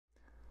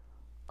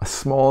A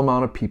small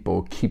amount of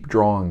people keep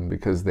drawing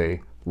because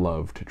they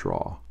love to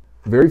draw.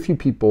 Very few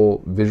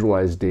people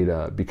visualize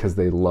data because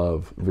they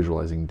love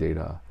visualizing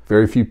data.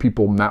 Very few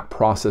people map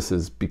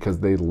processes because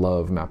they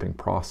love mapping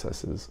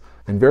processes.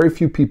 And very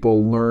few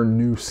people learn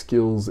new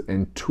skills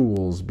and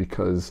tools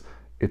because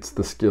it's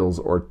the skills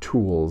or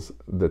tools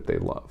that they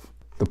love.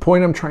 The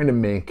point I'm trying to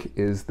make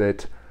is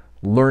that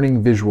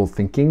learning visual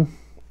thinking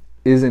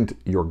isn't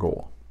your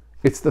goal.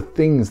 It's the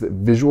things that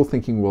visual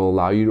thinking will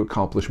allow you to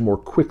accomplish more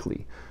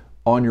quickly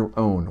on your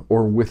own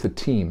or with a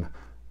team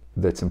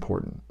that's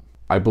important.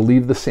 I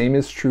believe the same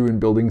is true in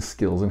building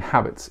skills and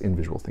habits in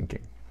visual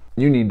thinking.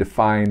 You need to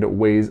find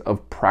ways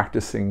of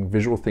practicing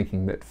visual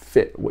thinking that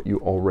fit what you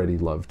already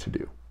love to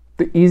do.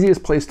 The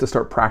easiest place to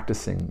start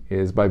practicing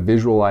is by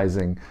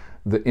visualizing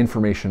the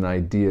information and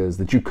ideas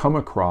that you come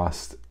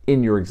across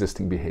in your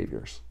existing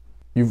behaviors.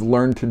 You've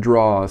learned to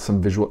draw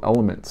some visual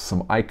elements,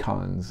 some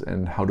icons,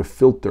 and how to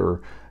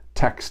filter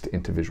text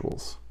into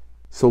visuals.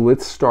 So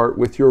let's start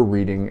with your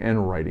reading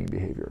and writing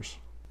behaviors.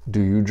 Do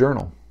you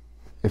journal?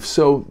 If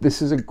so,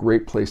 this is a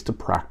great place to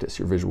practice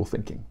your visual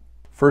thinking.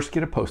 First,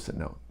 get a Post-it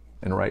note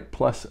and write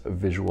plus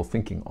visual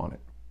thinking on it.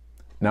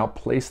 Now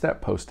place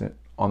that Post-it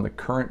on the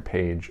current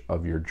page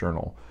of your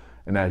journal,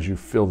 and as you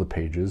fill the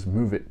pages,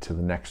 move it to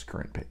the next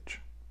current page.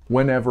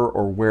 Whenever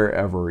or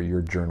wherever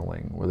you're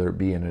journaling, whether it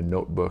be in a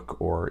notebook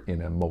or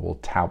in a mobile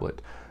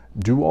tablet,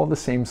 do all the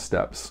same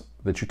steps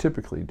that you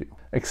typically do,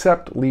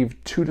 except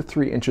leave 2 to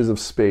 3 inches of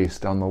space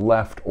down the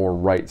left or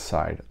right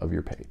side of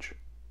your page.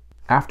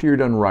 After you're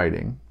done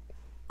writing,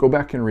 go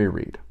back and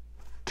reread.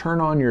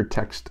 Turn on your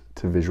text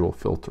to visual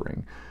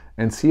filtering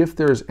and see if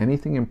there's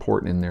anything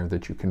important in there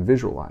that you can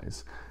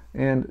visualize,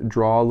 and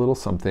draw a little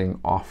something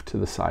off to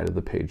the side of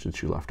the page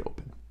that you left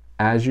open.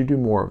 As you do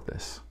more of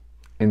this,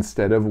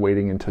 instead of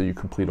waiting until you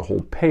complete a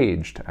whole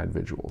page to add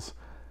visuals,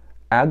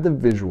 add the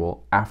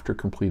visual after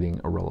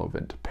completing a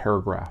relevant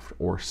paragraph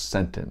or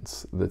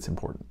sentence that's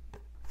important.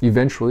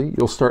 Eventually,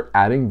 you'll start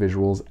adding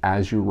visuals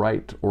as you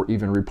write, or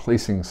even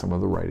replacing some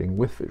of the writing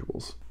with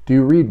visuals. Do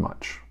you read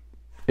much?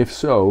 If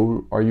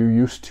so, are you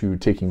used to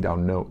taking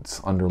down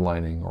notes,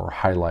 underlining, or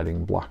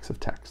highlighting blocks of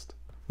text?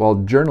 While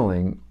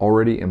journaling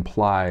already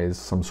implies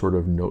some sort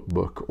of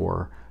notebook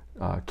or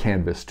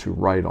canvas to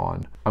write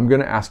on, I'm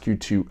going to ask you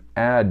to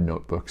add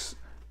notebooks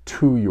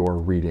to your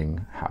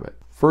reading habit.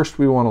 First,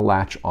 we want to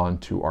latch on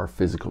to our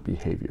physical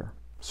behavior.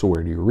 So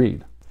where do you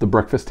read? The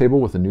breakfast table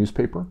with a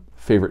newspaper?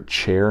 Favorite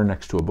chair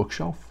next to a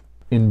bookshelf?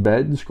 In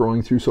bed,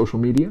 scrolling through social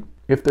media?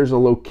 If there's a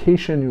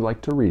location you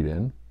like to read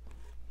in,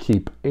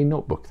 keep a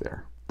notebook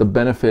there. The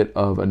benefit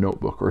of a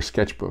notebook or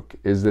sketchbook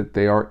is that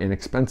they are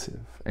inexpensive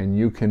and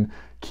you can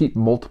keep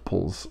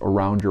multiples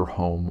around your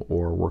home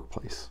or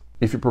workplace.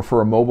 If you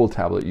prefer a mobile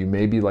tablet, you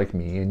may be like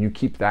me and you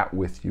keep that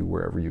with you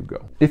wherever you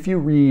go. If you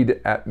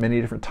read at many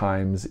different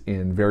times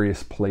in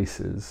various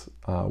places,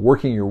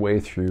 working your way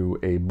through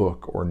a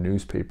book or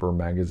newspaper or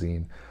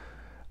magazine,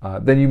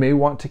 then you may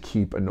want to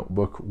keep a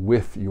notebook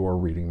with your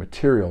reading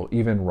material,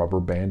 even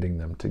rubber banding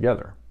them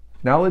together.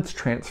 Now let's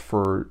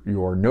transfer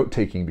your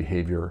note-taking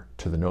behavior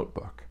to the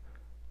notebook.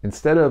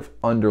 Instead of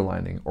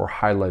underlining or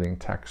highlighting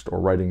text or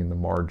writing in the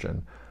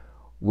margin,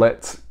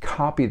 let's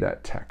copy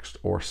that text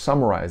or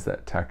summarize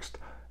that text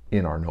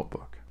in our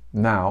notebook.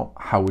 Now,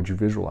 how would you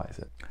visualize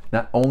it?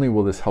 Not only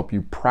will this help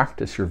you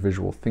practice your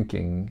visual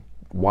thinking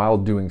while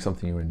doing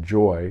something you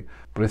enjoy,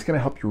 but it's going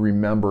to help you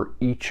remember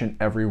each and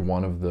every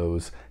one of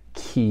those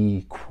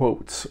key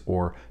quotes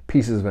or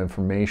pieces of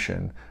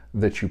information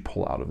that you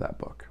pull out of that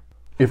book.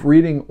 If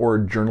reading or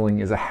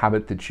journaling is a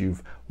habit that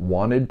you've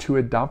wanted to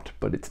adopt,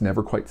 but it's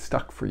never quite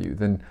stuck for you,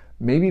 then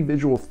maybe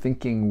visual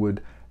thinking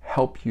would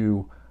help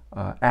you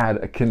add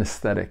a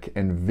kinesthetic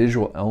and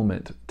visual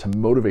element to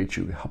motivate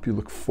you, to help you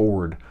look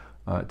forward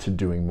to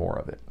doing more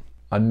of it.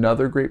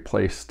 Another great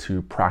place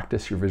to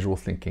practice your visual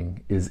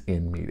thinking is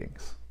in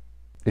meetings.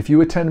 If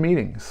you attend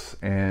meetings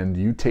and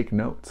you take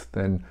notes,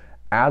 then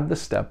add the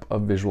step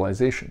of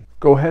visualization.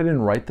 Go ahead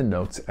and write the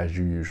notes as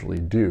you usually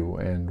do,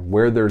 and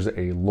where there's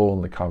a lull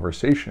in the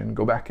conversation,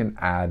 go back and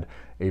add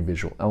a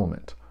visual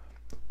element.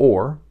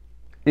 Or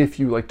if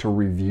you like to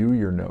review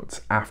your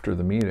notes after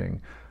the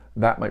meeting,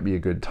 that might be a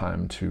good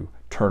time to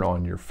turn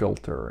on your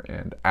filter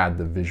and add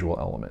the visual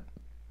element.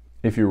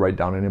 If you write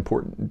down an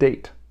important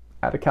date,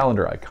 add a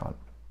calendar icon.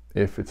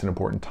 If it's an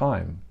important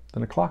time,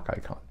 then a clock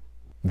icon.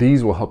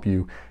 These will help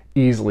you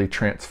easily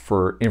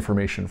transfer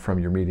information from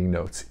your meeting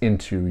notes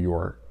into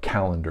your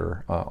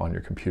calendar on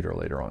your computer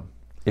later on.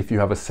 If you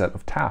have a set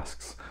of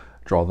tasks,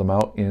 draw them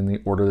out in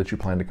the order that you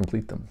plan to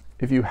complete them.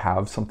 If you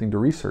have something to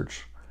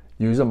research,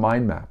 use a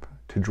mind map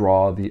to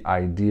draw the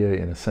idea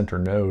in a center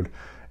node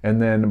and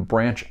then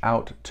branch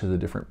out to the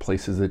different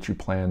places that you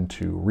plan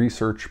to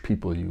research,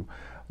 people you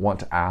want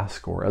to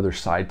ask, or other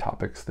side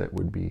topics that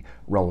would be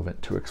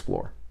relevant to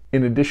explore.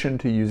 In addition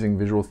to using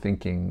visual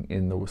thinking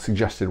in the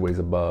suggested ways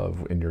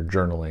above in your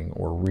journaling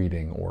or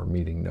reading or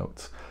meeting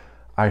notes,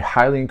 I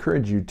highly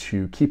encourage you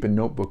to keep a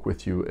notebook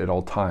with you at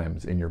all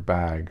times in your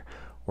bag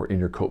or in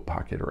your coat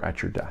pocket or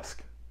at your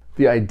desk.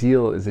 The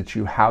ideal is that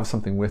you have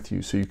something with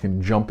you so you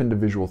can jump into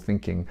visual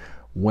thinking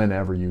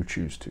whenever you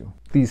choose to.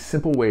 These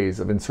simple ways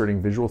of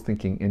inserting visual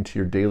thinking into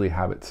your daily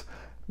habits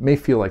may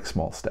feel like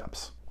small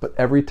steps, but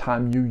every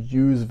time you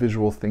use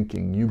visual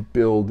thinking, you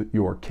build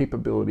your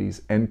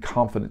capabilities and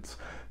confidence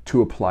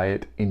to apply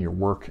it in your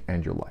work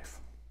and your life.